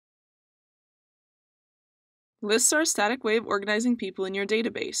Lists are a static way of organizing people in your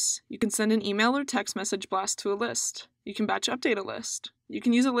database. You can send an email or text message blast to a list. You can batch update a list. You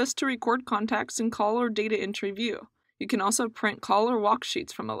can use a list to record contacts in call or data entry view. You can also print call or walk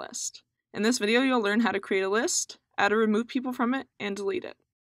sheets from a list. In this video, you'll learn how to create a list, add or remove people from it, and delete it.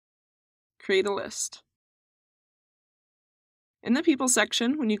 Create a list. In the People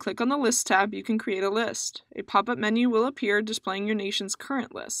section, when you click on the List tab, you can create a list. A pop-up menu will appear displaying your nation's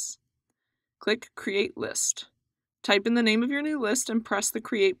current lists. Click Create List. Type in the name of your new list and press the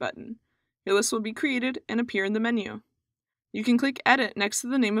Create button. Your list will be created and appear in the menu. You can click Edit next to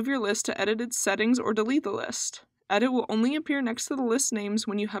the name of your list to edit its settings or delete the list. Edit will only appear next to the list names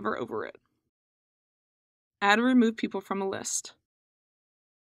when you hover over it. Add or remove people from a list.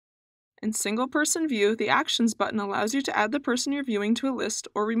 In single-person view, the Actions button allows you to add the person you're viewing to a list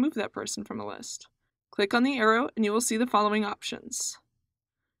or remove that person from a list. Click on the arrow and you will see the following options.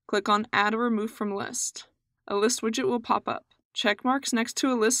 Click on Add or Remove from List. A list widget will pop up. Check marks next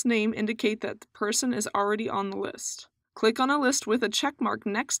to a list name indicate that the person is already on the list. Click on a list with a check mark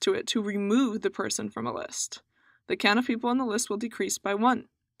next to it to remove the person from a list. The count of people on the list will decrease by 1.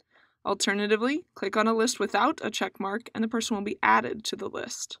 Alternatively, click on a list without a check mark and the person will be added to the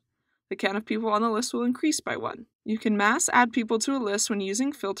list. The count of people on the list will increase by 1. You can mass add people to a list when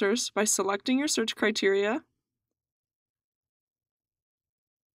using filters by selecting your search criteria,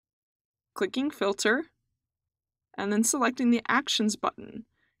 clicking Filter, and then selecting the Actions button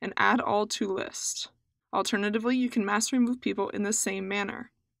and Add All to List. Alternatively, you can mass remove people in the same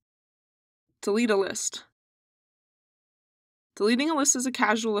manner. Delete a list. Deleting a list is a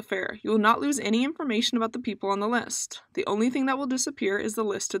casual affair. You will not lose any information about the people on the list. The only thing that will disappear is the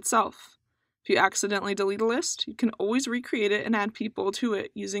list itself. If you accidentally delete a list, you can always recreate it and add people to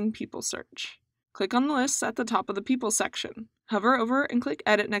it using People Search. Click on the lists at the top of the People section. Hover over and click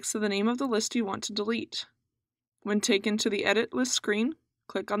Edit next to the name of the list you want to delete. When taken to the Edit List screen,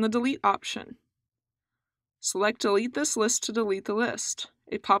 click on the Delete option. Select Delete this list to delete the list.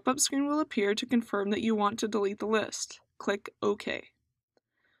 A pop-up screen will appear to confirm that you want to delete the list. Click OK.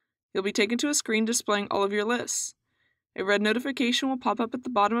 You'll be taken to a screen displaying all of your lists. A red notification will pop up at the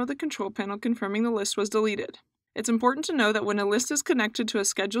bottom of the control panel confirming the list was deleted. It's important to know that when a list is connected to a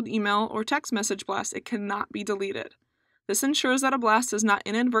scheduled email or text message blast, it cannot be deleted. This ensures that a blast is not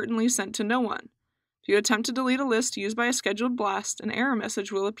inadvertently sent to no one. If you attempt to delete a list used by a scheduled blast, an error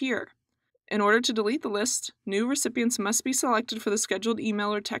message will appear. In order to delete the list, new recipients must be selected for the scheduled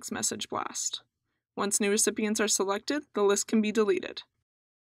email or text message blast. Once new recipients are selected, the list can be deleted.